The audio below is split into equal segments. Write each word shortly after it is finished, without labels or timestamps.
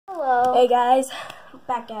Hello. Hey guys,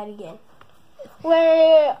 back at it again.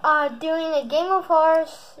 We're doing a Game of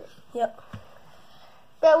Horse. Yep.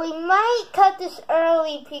 But we might cut this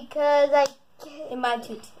early because It might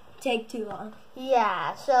take too long.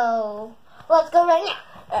 yeah, so let's go right now.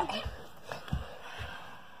 Alright.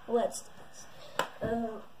 Let's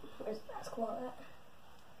where's the basketball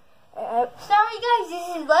at? Alright. Sorry guys, this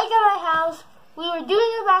is like at my house. We were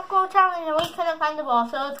doing a basketball challenge and we couldn't find the ball,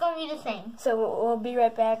 so it's going to be the same. So we'll be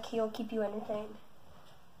right back. He'll keep you entertained.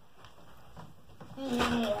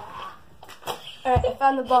 Yeah. Alright, I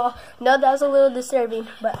found the ball. No, that was a little disturbing,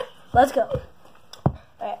 but let's go.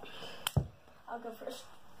 Alright. I'll go first.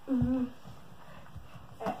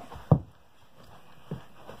 Alright.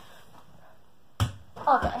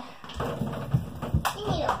 Okay.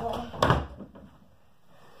 You need a ball.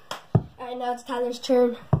 Alright, now it's Tyler's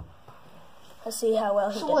turn. Let's see how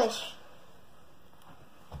well he does. Swish.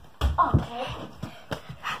 Okay.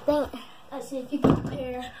 Let's see if you can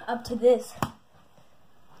compare up to this.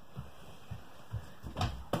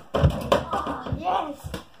 Oh, yes.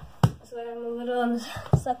 So I'm a little on the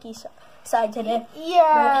sucky side today.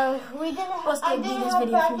 Yeah, we didn't. Let's I do didn't this have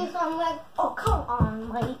video for practice on like. Oh, come on,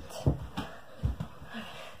 Mike.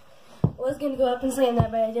 I was gonna go up and slam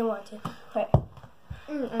that, but I didn't want to. Right.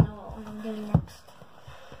 I know what I'm doing next.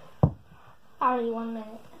 Already 1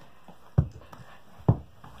 minute.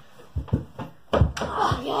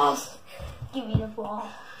 Oh, yes. Give me the ball.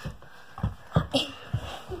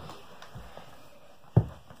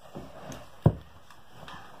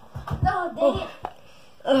 No, dang it.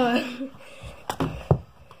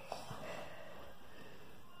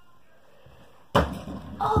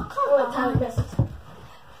 Oh, come Tyler on. misses.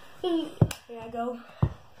 Here I go.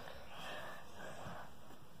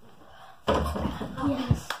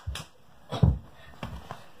 Yes.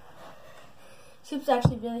 Soup's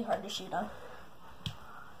actually really hard to shoot on.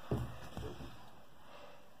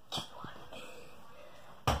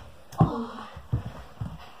 Oh.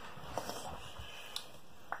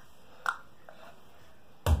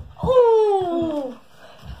 Oh!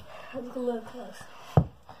 That was a little close.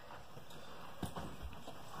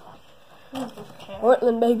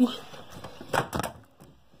 Portland, baby.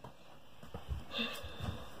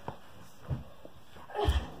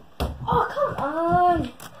 Oh, come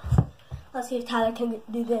on. Let's see if Tyler can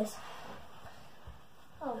do this.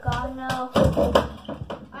 Oh, God, no.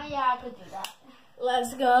 Oh, yeah, I could do that.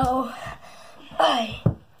 Let's go. Aye.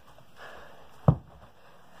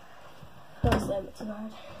 Don't slam it too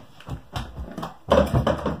hard.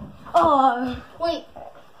 Oh, Wait.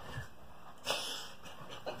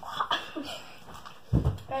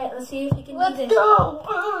 alright, let's see if he can Let's do this. go.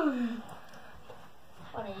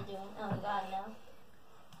 What are you doing? Oh, God, no.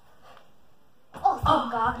 Oh,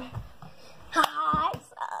 thank God. Haha, I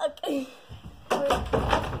suck.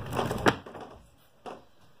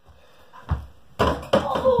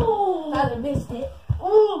 Oh, Tyler missed it.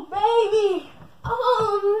 oh, baby. Oh,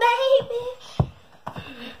 baby.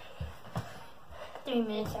 3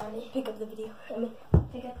 minutes already. Pick up the video. I mean,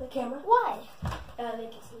 pick up the camera. Why? They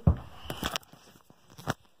can see.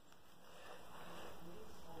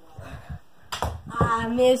 I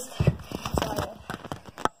missed. Sorry.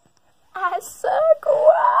 I suck.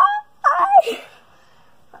 Why?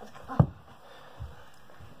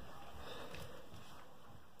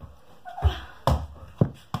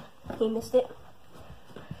 He missed it.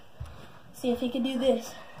 See if he can do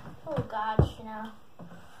this. Oh, gosh, no.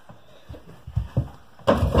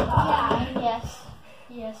 Yeah, yes.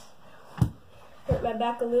 Yes. Hurt my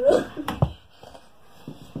back a little.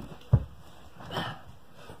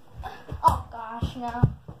 Oh, gosh, no.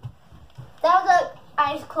 That was like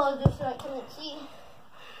eyes closed so I couldn't see.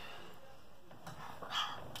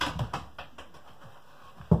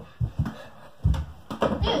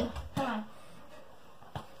 Dude, come on.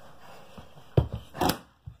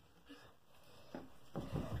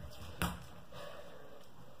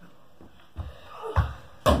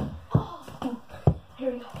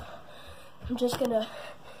 Here we go. I'm just gonna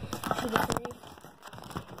shoot a three.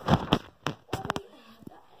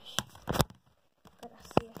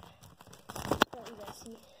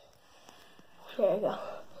 There we go.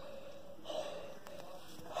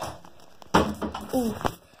 Ooh,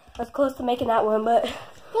 I was close to making that one, but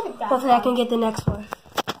hopefully I can get the next one.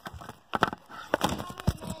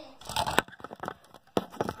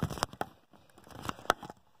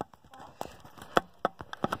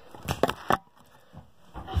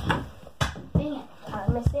 Dang it. I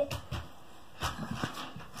missed it.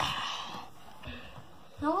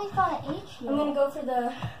 Nobody's got an H yet. I'm gonna go for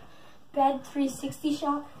the bed 360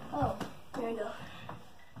 shot. Oh. There we go.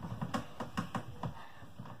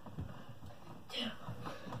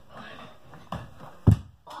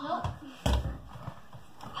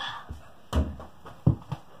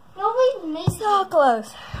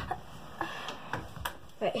 close.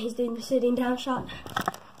 Alright, he's doing the sitting down shot.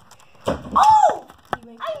 Oh! I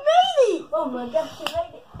made it! Oh my gosh, he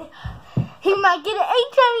made it. He might get an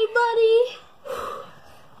H, everybody.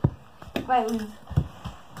 Right, leave.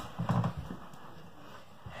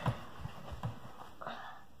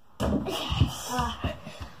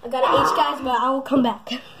 I got an H, guys, but I will come back.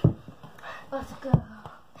 Let's go.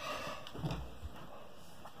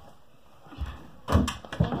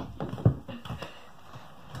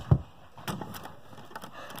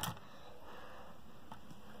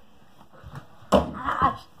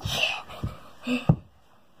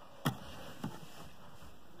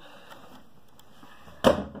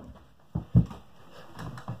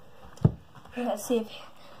 Let's see if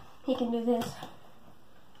he can do this.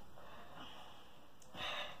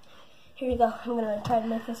 Here we go. I'm gonna try to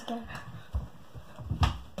make this again.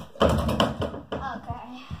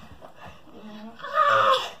 Okay.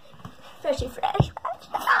 Freshy fresh.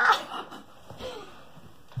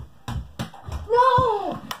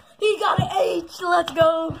 No! He got an H. Let's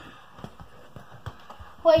go.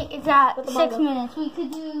 Wait, it's at Let the ball 6 go. minutes. We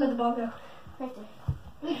could Let the do. ball go. Right there.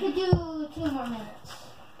 We could do 2 more minutes.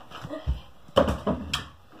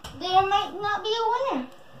 There might not be a winner.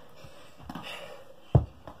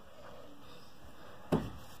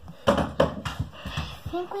 I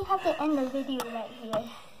think we have to end the video right here.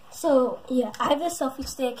 So, yeah, I have a selfie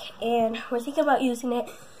stick, and we're thinking about using it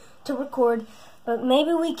to record, but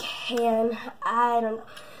maybe we can, I don't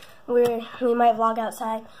know, we might vlog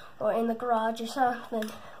outside or in the garage or something.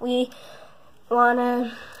 We want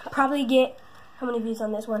to probably get, how many views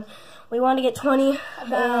on this one? We want to get 20.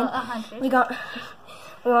 About and 100.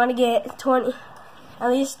 We want to get 20,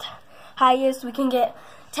 at least highest, we can get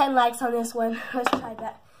 10 likes on this one. Let's try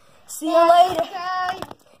that. See you later.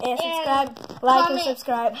 Subscribe. And subscribe, like, and comment-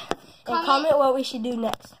 subscribe. And comment what we should do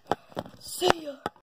next.